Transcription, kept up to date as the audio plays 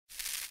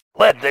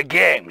Let the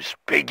games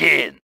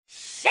begin.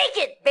 Shake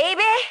it,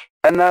 baby!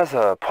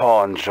 Another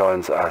pawn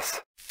joins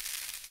us.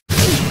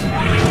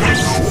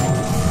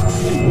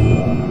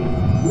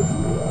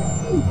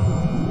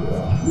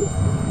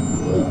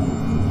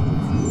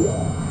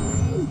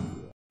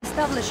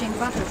 Establishing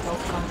battlefield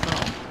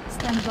control.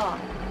 Stand by.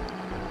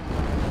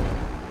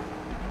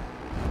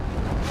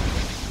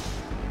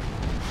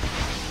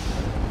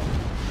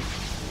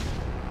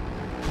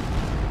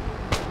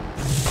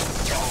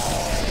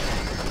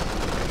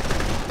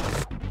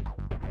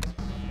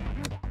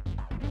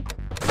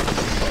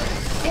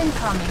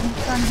 Incoming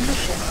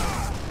transmission.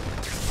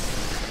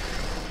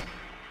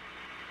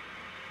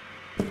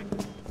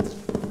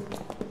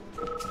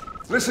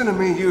 Listen to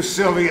me, you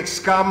Soviet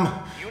scum.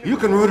 You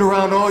can root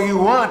around all you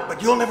want,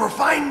 but you'll never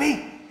find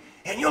me,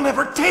 and you'll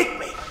never take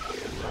me.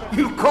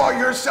 You call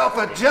yourself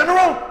a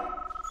general?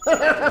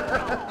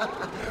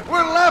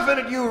 We're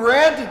laughing at you,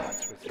 Red.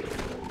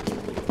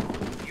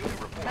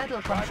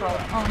 Battle control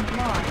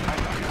online.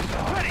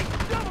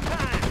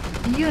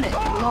 Unit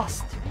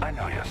lost. I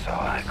know you saw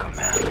my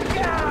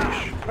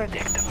command.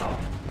 Predictable.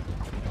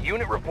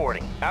 Unit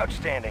reporting.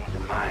 Outstanding.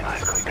 My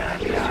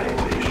command is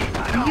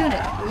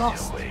Unit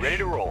lost. Ready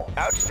to roll.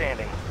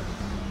 Outstanding.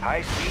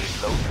 High speed,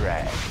 low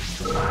drag.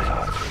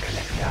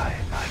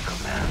 My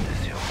command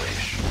is your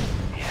wish.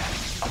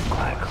 Yes,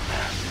 my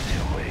command is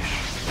your wish.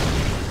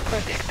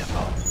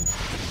 Predictable.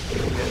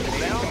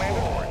 Destination command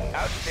report.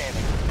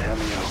 Outstanding. Tell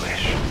me your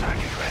wish.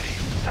 Target ready.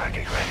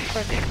 Target ready.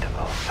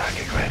 Predictable.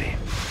 Target ready.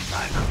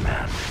 My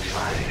command is your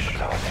wish.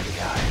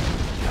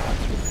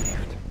 Thoughts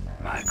received.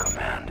 My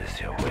command is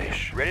your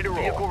wish. Ready to roll.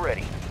 Vehicle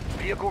ready.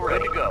 Vehicle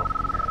ready to go.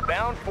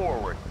 Bound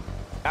forward.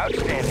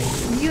 Outstanding.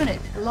 Unit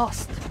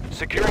lost.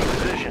 Securing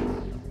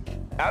position.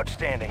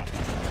 Outstanding.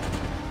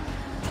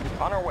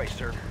 On our way,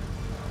 sir.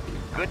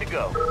 Good to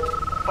go.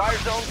 Fire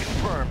zone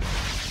confirmed.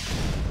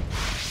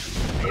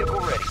 Vehicle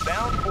ready.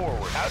 Bound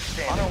forward.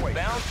 Outstanding. On our way.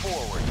 Bound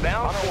forward.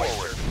 Bound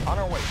forward. On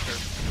our way, sir.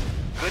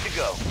 Good to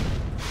go.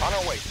 On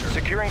our way, sir.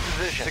 Securing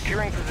position.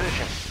 Securing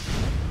position.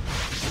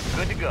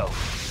 Good to go.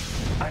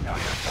 I know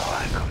you saw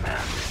my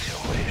command is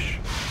your wish.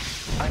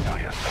 I know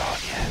you saw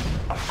it, yes,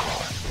 of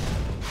course.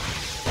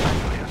 I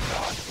know you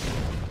saw it.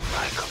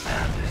 My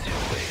command is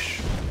your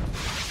wish.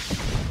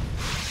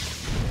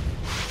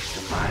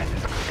 Your mind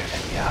is quicker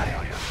than the eye. I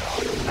know you saw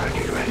it.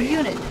 Target ready.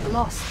 Unit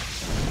lost.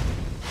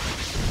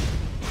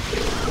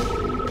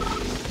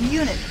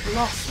 Unit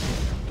lost.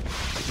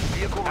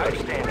 Vehicle ready.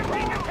 Outstanding.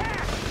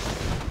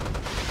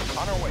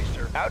 On our way,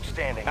 sir.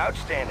 Outstanding.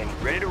 Outstanding.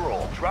 Ready to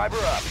roll. Driver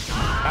up.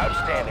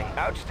 Outstanding.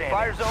 Outstanding.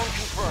 Fire zone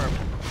confirmed.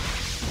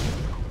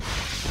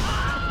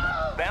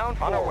 Bound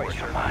forward. On our way, sir.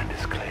 Your mind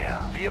is clear.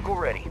 Vehicle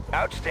ready.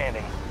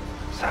 Outstanding.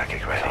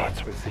 Target ready.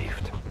 Thoughts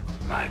received.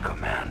 My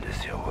command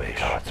is your wish.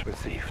 Thoughts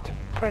received.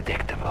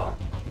 Predictable.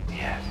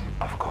 Yes,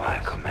 of course. My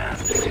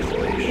command is your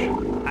wish.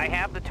 I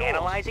have the tools.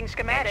 Analyzing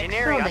schematics.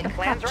 Engineering got the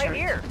plans captured. right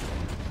here.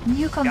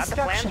 New Got the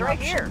plans construction right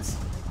here. options.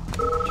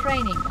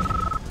 Training.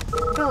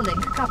 Building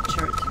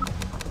captured.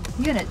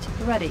 Unit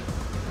ready.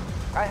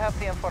 I have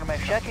the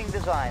information. Checking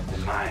design. The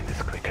mind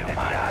is quicker. The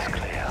mind is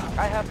clear.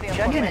 I have the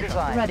information. Unit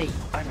ready.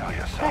 I know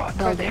you saw Tech it.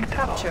 building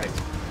Predictable. captured.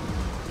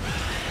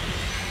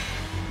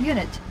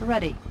 Unit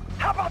ready.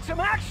 How about some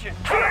action?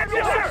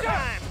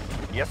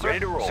 Yes, sir. Ready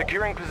to roll.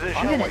 Securing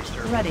position. Unit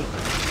ready.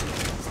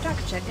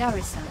 Structure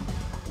garrison.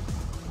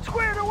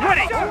 Squared away.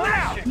 Ready.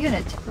 Now.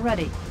 Unit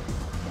ready.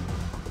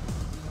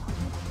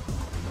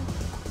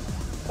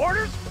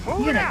 Orders.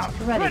 Moving Unit out.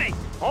 ready.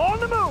 On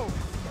the move.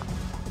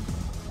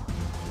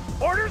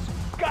 Orders.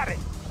 Got it.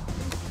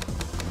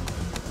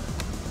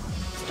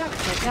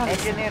 Structure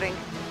garrison. Engineering.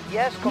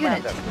 Yes,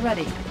 Unit Commander.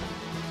 ready.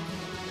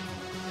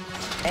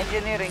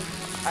 Engineering.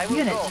 I will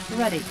Unit go.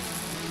 ready.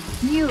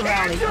 New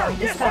rally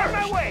point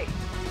established. way.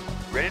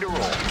 Ready to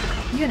roll.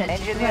 Unit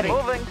Engineering. ready.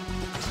 Moving.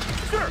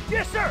 Sir.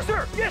 Yes, sir.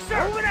 Sir. Yes,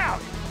 sir. Moving out.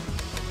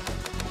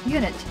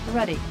 Unit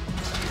ready.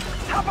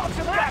 How about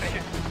some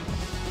action?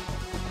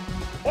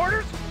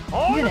 Orders.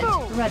 On Unit the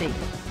move. ready.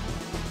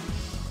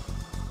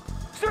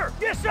 Sir.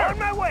 Yes, sir. On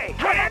my way.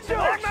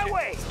 On my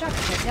way.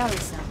 Structure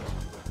garrison.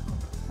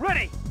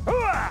 Ready.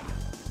 Hooah!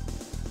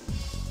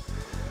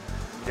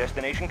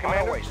 Destination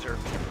commander. On our way, sir.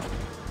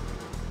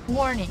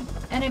 Warning.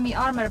 Enemy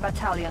armor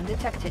battalion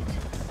detected.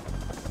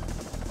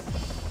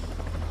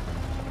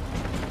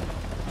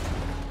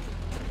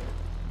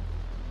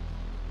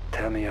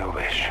 Tell me your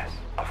wish.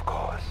 Of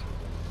course.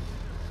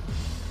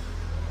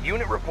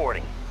 Unit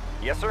reporting.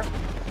 Yes, sir.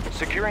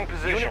 Securing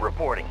position. Unit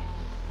reporting.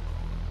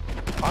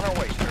 On our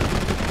way, sir.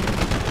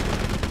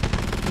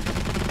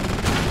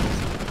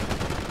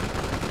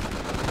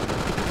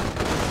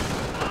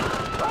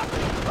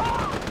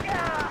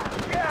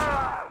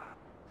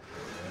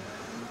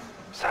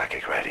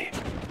 Psychic ready.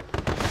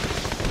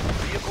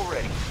 Vehicle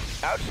ready.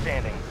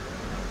 Outstanding.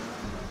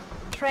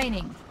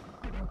 Training.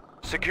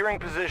 Securing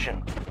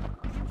position.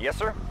 Yes,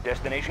 sir.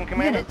 Destination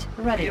commander. Unit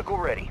ready. Vehicle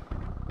ready.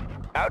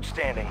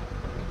 Outstanding.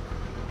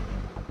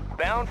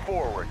 Bound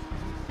forward.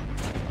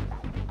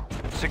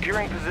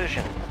 Securing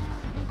position.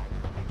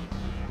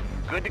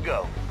 Good to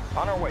go.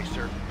 On our way,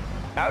 sir.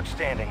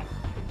 Outstanding.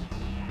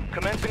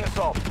 Commencing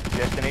assault.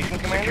 Destination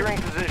commander.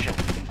 Securing position.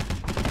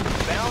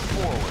 Bound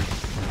forward.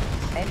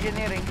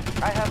 Engineering.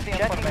 I have the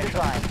information.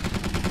 Design.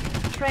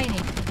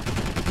 Training.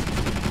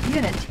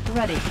 Unit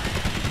ready.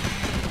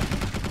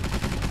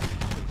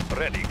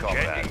 Ready,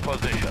 combat. Changing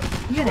position.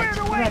 Unit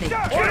ready.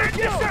 Order,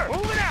 yes, sir.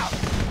 Moving out.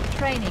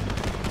 Training.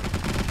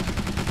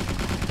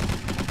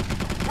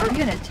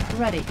 Unit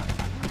ready.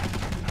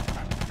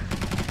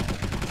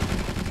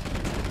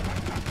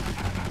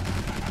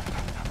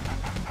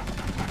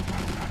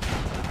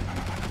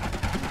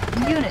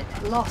 Unit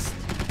lost.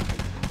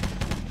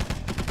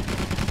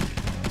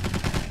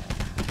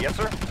 Yes,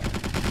 sir.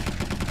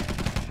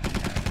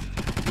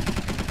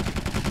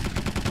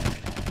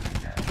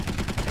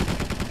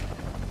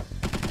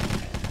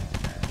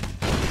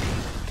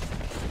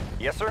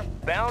 Yes, sir.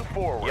 Bound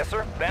forward. Yes,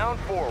 sir. Bound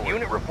forward.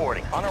 Unit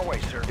reporting. On our way,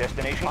 sir.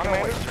 Destination commander. On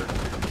our way, sir.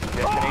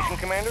 Destination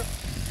commander.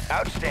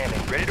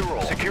 Outstanding. Ready to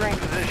roll. Securing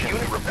position.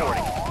 Unit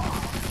reporting.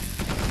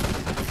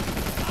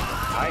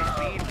 High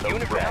speed.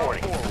 Unit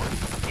reporting.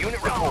 Forward.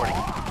 Unit reporting.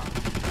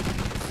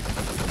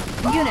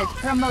 Unit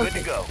promoted. Good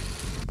to go.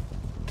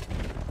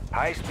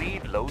 High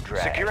speed, low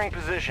drag. Securing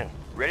position.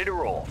 Ready to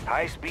roll.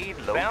 High speed,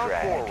 low drag. Bound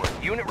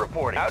forward. Unit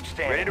reporting.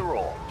 Outstanding. Ready to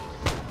roll.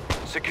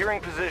 Securing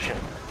position.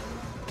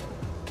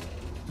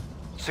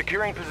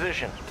 Securing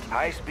position.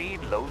 High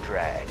speed, low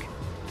drag.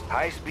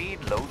 High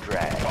speed, low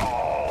drag.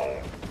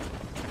 Oh.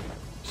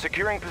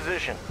 Securing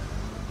position.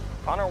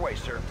 On our way,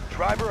 sir.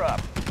 Driver up.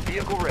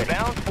 Vehicle ready.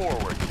 Bound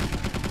forward.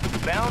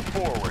 Bound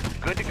forward.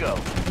 Good to go.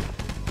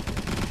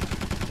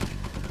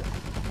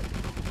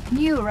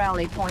 New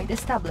rally point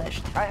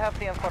established. I have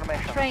the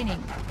information.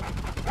 Training.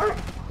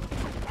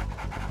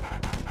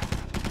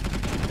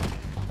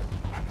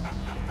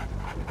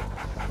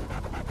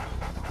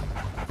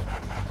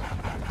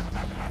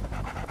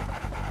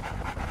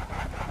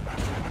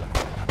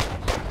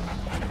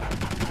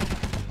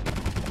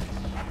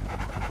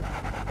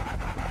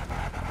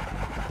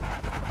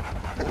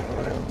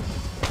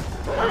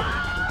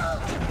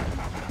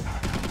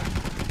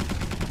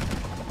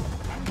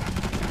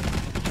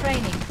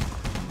 Training.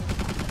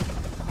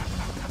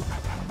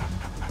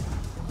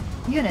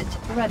 Unit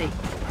ready.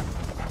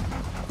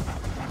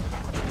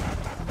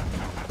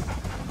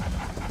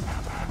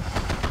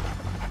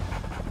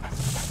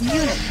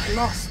 Unit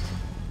lost.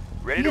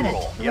 Ready Unit to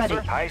roll. Yes, ready.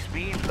 sir. High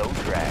speed, low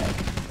drag.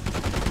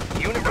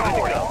 Unit ready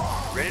to go.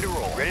 Ready to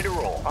roll. Ready to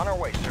roll. On our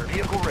way, sir.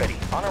 Vehicle ready.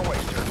 On our way,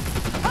 sir.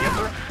 Yes,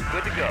 sir.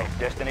 Good to go.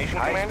 Destination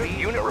commander. Speed,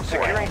 unit reporting.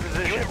 Securing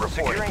position. Unit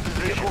reporting. Securing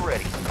position. Vehicle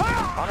ready.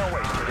 On our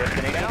way, sir.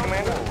 Destination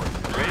commander. Forward.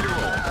 Ready to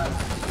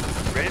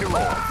roll. Ready to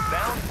roll.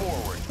 Bound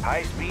forward.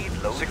 High speed,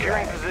 low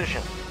securing drag.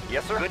 Position.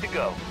 Yes, sir. Good to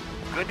go.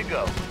 Good to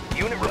go.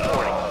 Unit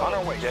reporting. On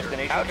our way,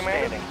 destination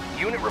commanding.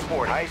 Unit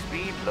reporting. High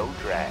speed, low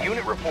drag.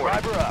 Unit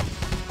reporting. Driver up.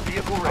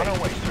 Vehicle ready. On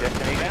our way, sir.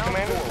 Destination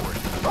commander. Forward.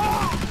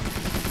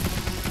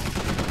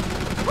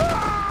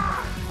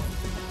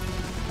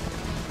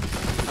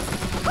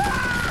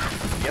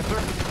 Yes,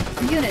 sir.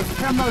 Unit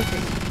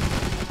promoted.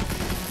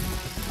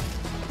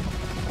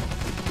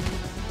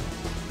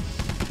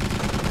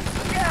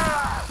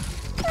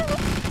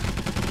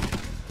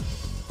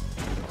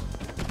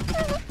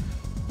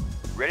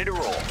 Ready to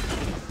roll.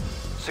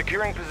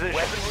 Securing position.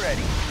 Weapon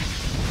ready.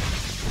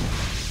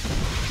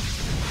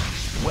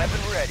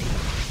 Weapon ready.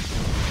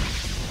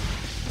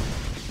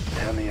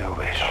 Tell me your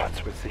wish.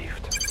 Shots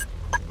received.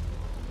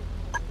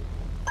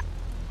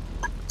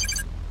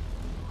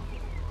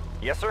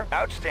 Yes, sir.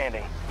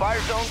 Outstanding. Fire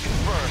zone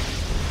confirmed.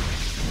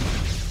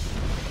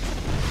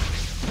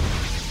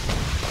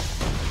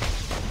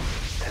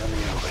 Tell me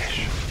your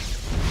wish.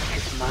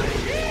 It's mine.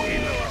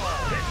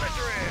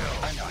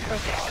 I know you're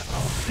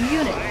predictable.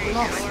 Unit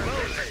lost.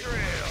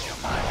 Your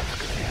mind's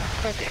clear.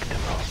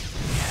 Predictable.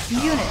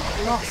 Unit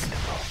lost.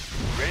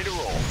 Ready to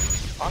roll.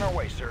 On our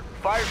way, sir.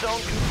 Fire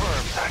zone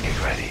confirmed. Target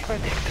ready.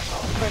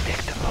 Predictable.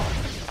 Predictable.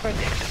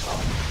 Predictable.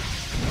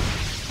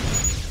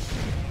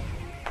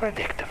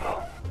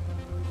 Predictable.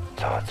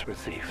 Thoughts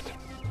received.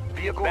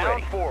 Vehicle bound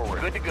ready. Forward.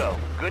 Good to go.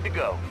 Good to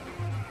go.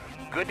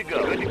 Good to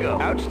go. Good to go.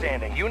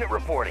 Outstanding. Unit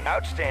reporting.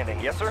 Outstanding.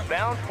 Yes, sir.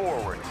 Bound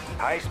forward.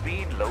 High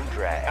speed, low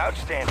drag.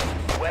 Outstanding.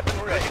 Weapon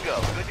ready. Good to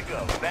go. Good to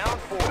go. Bound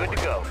forward. Good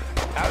to go.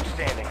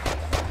 Outstanding.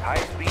 High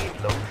speed,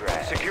 low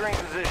drag. Securing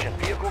position.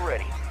 Vehicle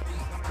ready.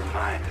 The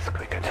mind is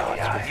quicker than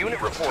the eye.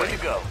 Unit reporting. Good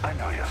to go. I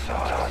know your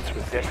thoughts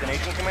received.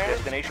 Destination commander.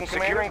 Destination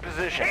commander. Securing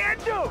position. And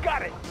do.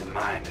 Got it. The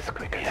mind is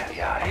quicker than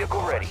the eye.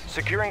 Vehicle ready.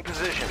 Securing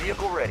position.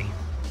 Vehicle ready.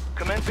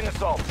 Commencing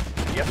assault.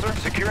 Yes, sir.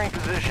 Securing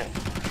position.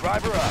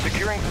 Driver up.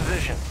 Securing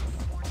position.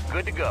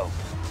 Good to go.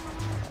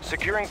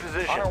 Securing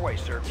position. On our way,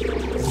 sir.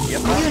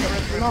 Yes, sir.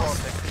 Unit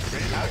lost.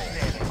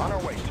 Outstanding. On our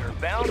way, sir.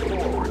 Bound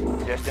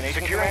forward.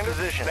 Destination securing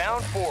position.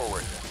 Bound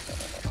forward.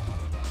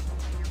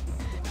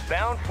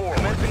 Bound forward.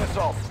 Commencing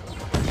assault.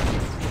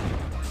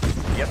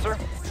 Yes, sir.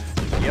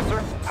 Yes,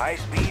 sir. High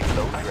speed,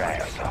 low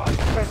drag.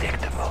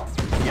 Predictable.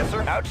 Yes,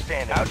 sir.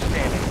 Outstanding.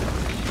 Outstanding.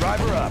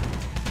 Driver up.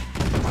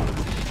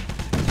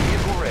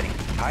 Vehicle ready.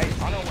 High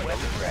speed, low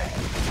drag.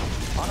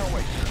 On our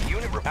way, sir.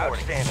 Unit Unit reporting.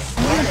 Outstanding.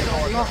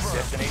 Unit lost.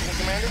 Destination,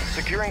 Commander.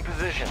 Securing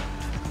position.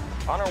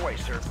 On our way,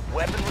 sir.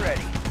 Weapon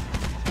ready.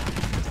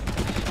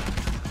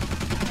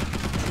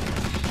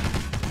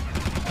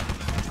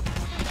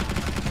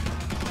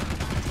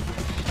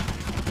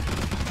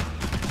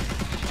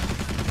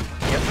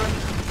 Yes,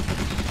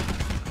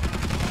 sir.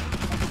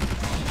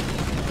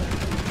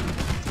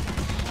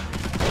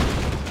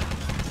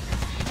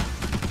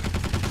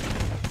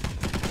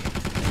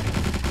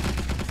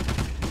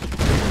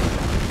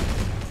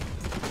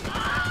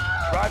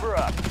 Driver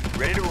up.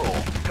 Ready to roll.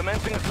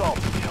 Commencing assault.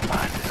 Your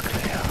mind is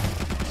clear.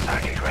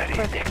 Psychic ready.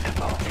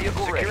 Predictable.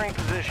 Vehicle securing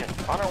position.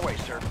 On our way,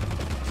 sir.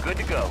 Good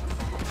to go.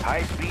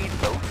 High speed,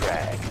 low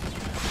drag.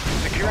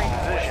 Securing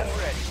position.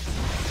 Ready.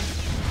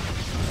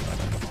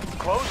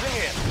 Closing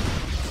in.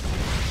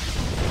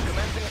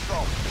 Commencing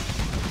assault.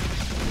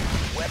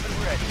 Weapon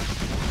ready.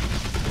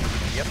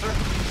 Yes, sir.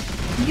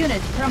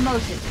 Unit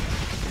promoted.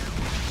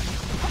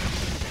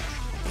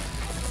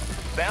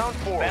 Bound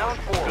forward. Bound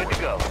forward. Good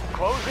to go.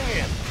 Closing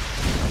in.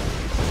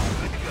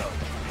 Good to go.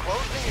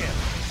 Closing in.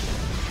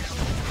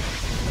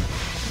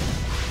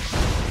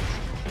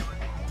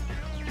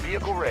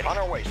 Vehicle ready. On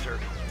our way, sir.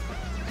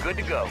 Good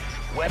to go.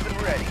 Weapon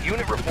ready.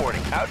 Unit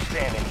reporting.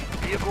 Outstanding.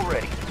 Vehicle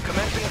ready.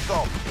 Commencing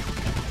assault.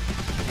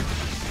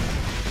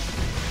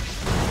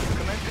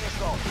 Commencing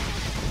assault.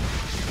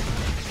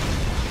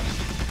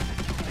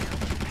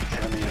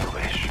 Tell me your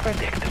wish.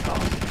 Predictable.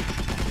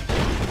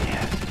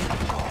 Yes,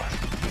 of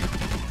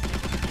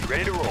course.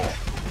 Ready to roll.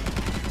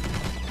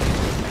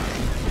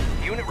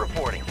 Unit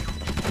reporting.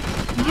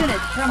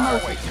 Unit On our way,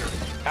 promoted.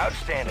 sir.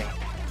 Outstanding.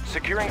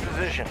 Securing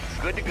position.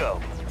 Good to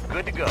go.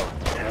 Good to go.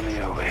 Tell me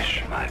your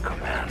wish. My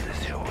command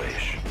is your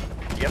wish.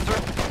 Yes,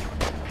 sir.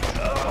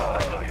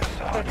 I know your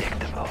thoughts.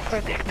 Predictable.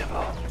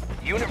 Predictable.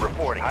 Unit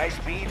reporting. High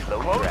speed,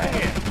 low drag.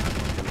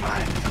 Your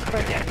mind is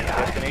predictable.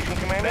 Destination,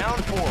 Commander.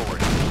 Bound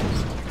forward.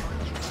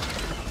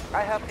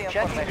 I have the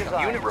information.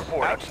 Design. Unit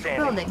report.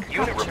 Outstanding. Building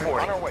Unit captured.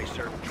 report. On our way,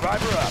 sir.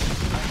 Driver up.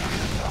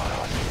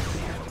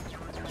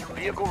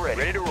 Vehicle ready.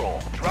 Ready to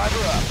roll. Driver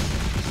up.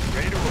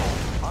 Ready to roll.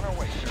 On our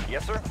way, sir.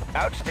 Yes, sir.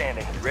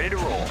 Outstanding. Ready to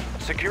roll.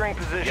 Securing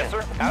position. Yes,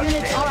 sir. Unit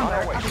Outstanding. On our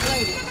armor way, sir.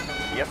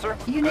 upgraded. Yes, sir.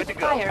 Unit Good to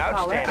go.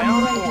 firepower Outstanding.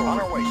 Bound upgraded. forward. On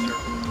our way,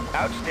 sir.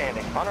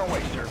 Outstanding. On our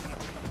way, sir.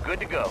 Good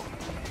to go.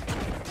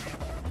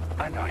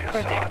 I know your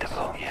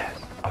predictable. Yes,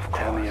 of course.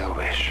 Tell me your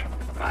wish.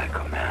 My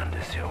command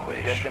is your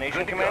wish. Destination,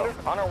 Good to Commander.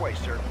 go. On our way,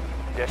 sir.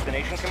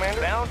 Destination,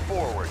 Commander. Bound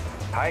forward.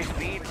 High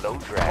speed, low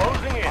drag.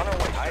 Closing in. On our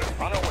way,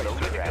 sir. On our way,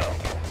 good to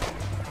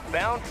go.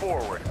 Bound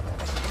forward.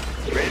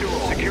 Ready to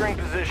roll. Securing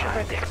position.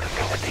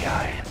 Predictable with the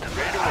eye into the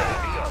Ready to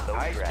roll.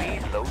 High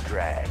speed, low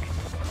drag.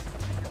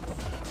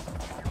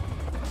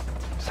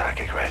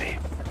 Psychic ready.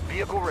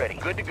 Vehicle ready.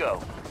 Good to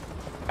go.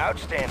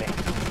 Outstanding.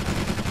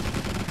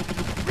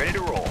 Ready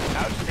to roll.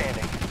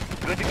 Outstanding.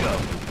 Good to go.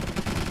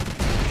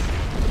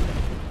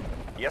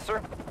 Yes,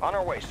 sir. On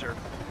our way, sir.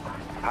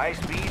 High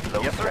speed,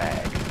 low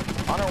drag.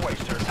 On our way,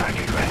 sir.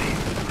 Psychic ready.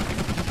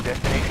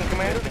 Destination,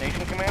 Commander.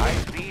 Destination, Commander. High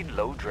speed,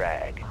 low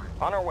drag.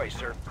 On our way,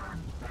 sir.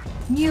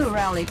 New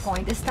rally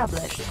point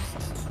established.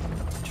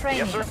 Training.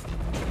 Yes, sir.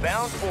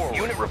 Bound forward.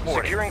 Unit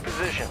report. Securing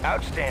position.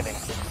 Outstanding.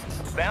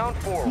 Bound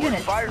forward.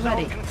 Unit Fire zone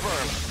ready.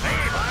 confirmed.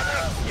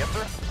 Yes,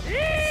 sir.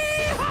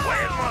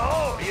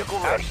 Vehicle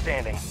ready.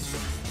 Outstanding.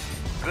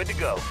 Good to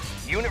go.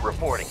 Unit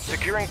reporting.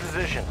 Securing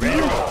position. Ready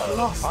to Unit roll.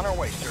 lost. On our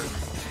way, sir.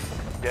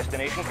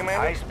 Destination,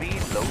 Commander. High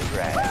speed, low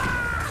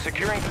drag.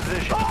 Securing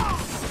position.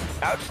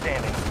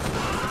 Outstanding.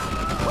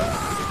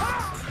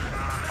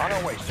 On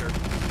our way, sir.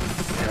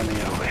 Tell me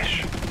your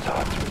wish.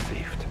 Thoughts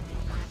received.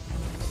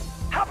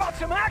 How about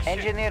some action?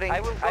 Engineering.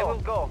 I will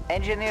go.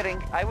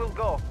 Engineering. I will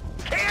go.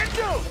 Can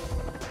do!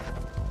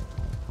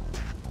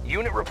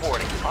 Unit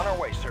reporting. On our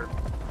way, sir.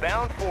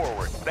 Bound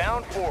forward.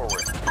 Bound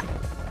forward.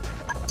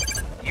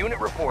 Unit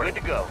reporting.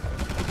 Good to go.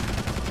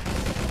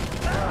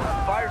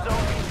 Fire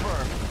zone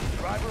confirmed.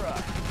 Driver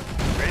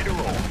up. Ready to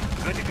roll.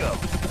 Good to go.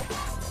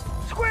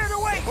 Squared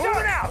away.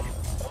 Moving out.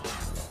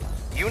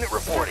 Unit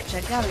reporting.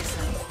 Structure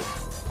garrison.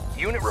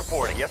 Unit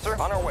reporting. Yes, sir.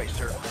 On our way,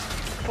 sir.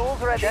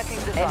 Tools ready. Checking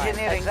design.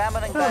 Engineering.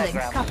 Examining Building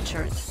diagram.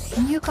 captured.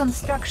 New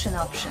construction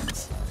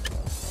options.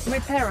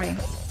 Repairing.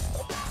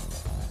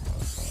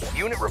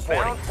 Unit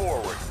reporting. Bound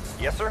forward.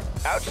 Yes, sir.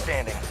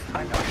 Outstanding.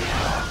 I know your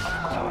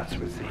thoughts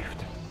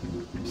received.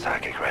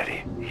 Psychic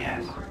ready.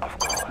 Yes, of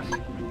course.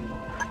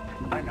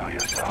 I know your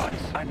thoughts.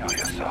 I know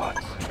your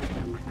thoughts.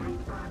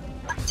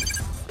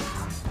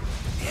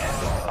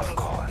 Yes, of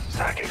course.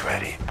 Psychic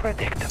ready.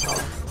 Predictable.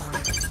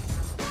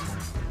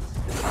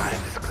 The mind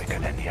is quicker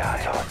than the eye.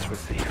 Thoughts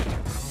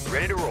received.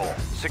 Ready to roll.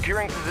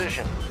 Securing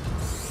position.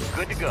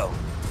 Good to go.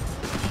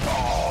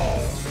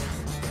 Oh!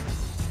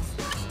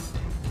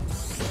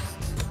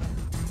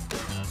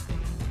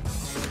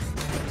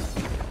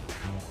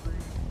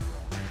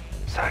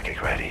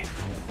 Psychic ready.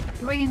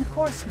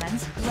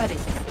 Reinforcements ready.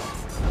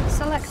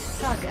 Select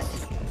target.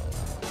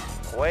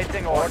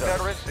 Waiting order.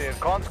 Received.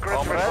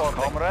 Conscript report.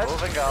 Comrades.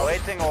 Moving out.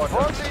 Waiting order.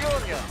 For the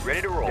Union.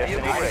 Ready to roll.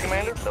 Destination, Ready.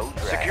 Commander. Low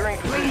drag. Securing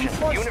position. Unit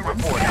Reinforcements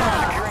reporting.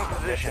 ready. Securing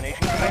position.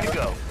 Ready to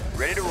go.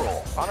 Ready to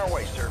roll. On our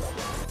way, sir.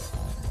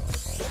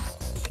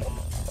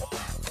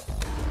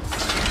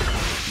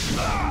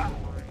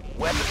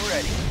 Weapon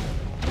ready.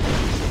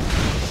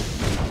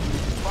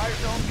 Fire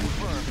zone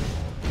confirmed.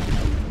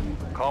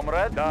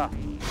 Comrade? Da.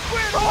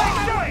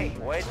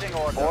 Waiting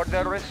order.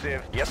 Order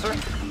received. Yes, sir.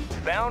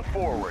 Bound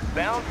forward.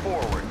 Bound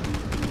forward.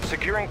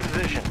 Securing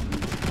position.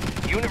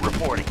 Unit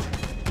reporting.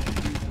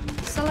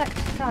 Select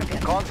target.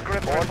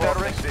 Conscript order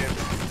received.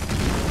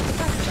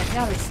 Structure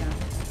garrison.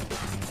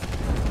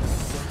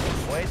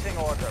 Waiting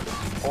order.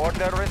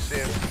 Order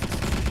received.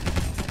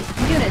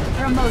 Unit Ready to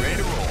promoted.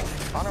 roll.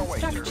 On our way,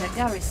 sir. Structure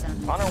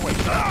garrison. On our way,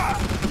 sir.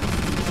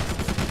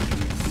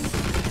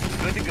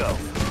 Good to go.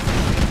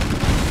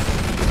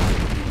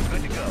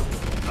 Good to go.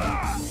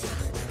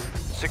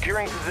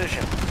 Securing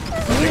position.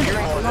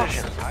 Securing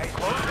position.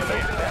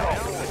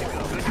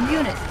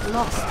 Unit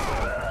lost.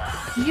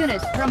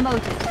 Unit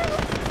promoted.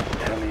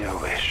 Tell me your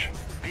wish.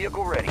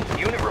 Vehicle ready.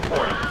 Unit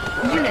reporting.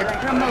 Unit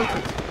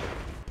promoted.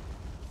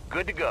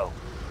 Good to go.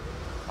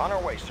 On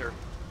our way, sir.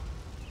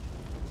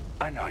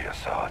 I know your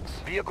thoughts.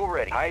 Vehicle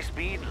ready. High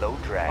speed, low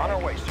drag. On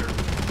our way, sir.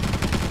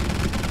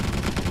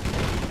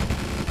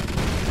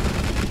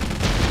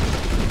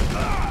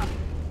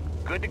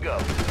 Good to go.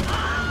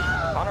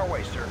 On our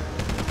way, sir.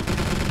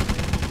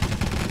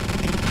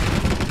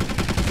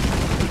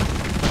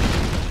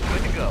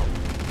 Good to go.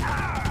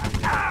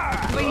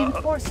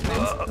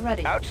 Reinforcements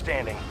ready.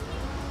 Outstanding.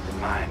 The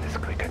mind is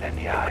quicker than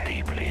the eye. Look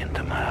deeply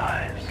into my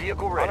eyes.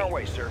 Vehicle ready. On our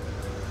way, sir.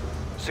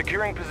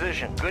 Securing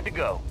position. Good to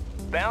go.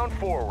 Bound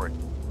forward.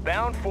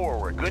 Bound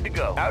forward. Good to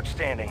go.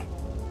 Outstanding.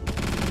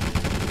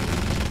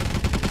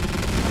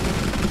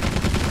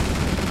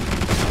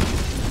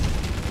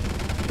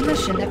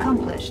 Mission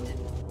accomplished.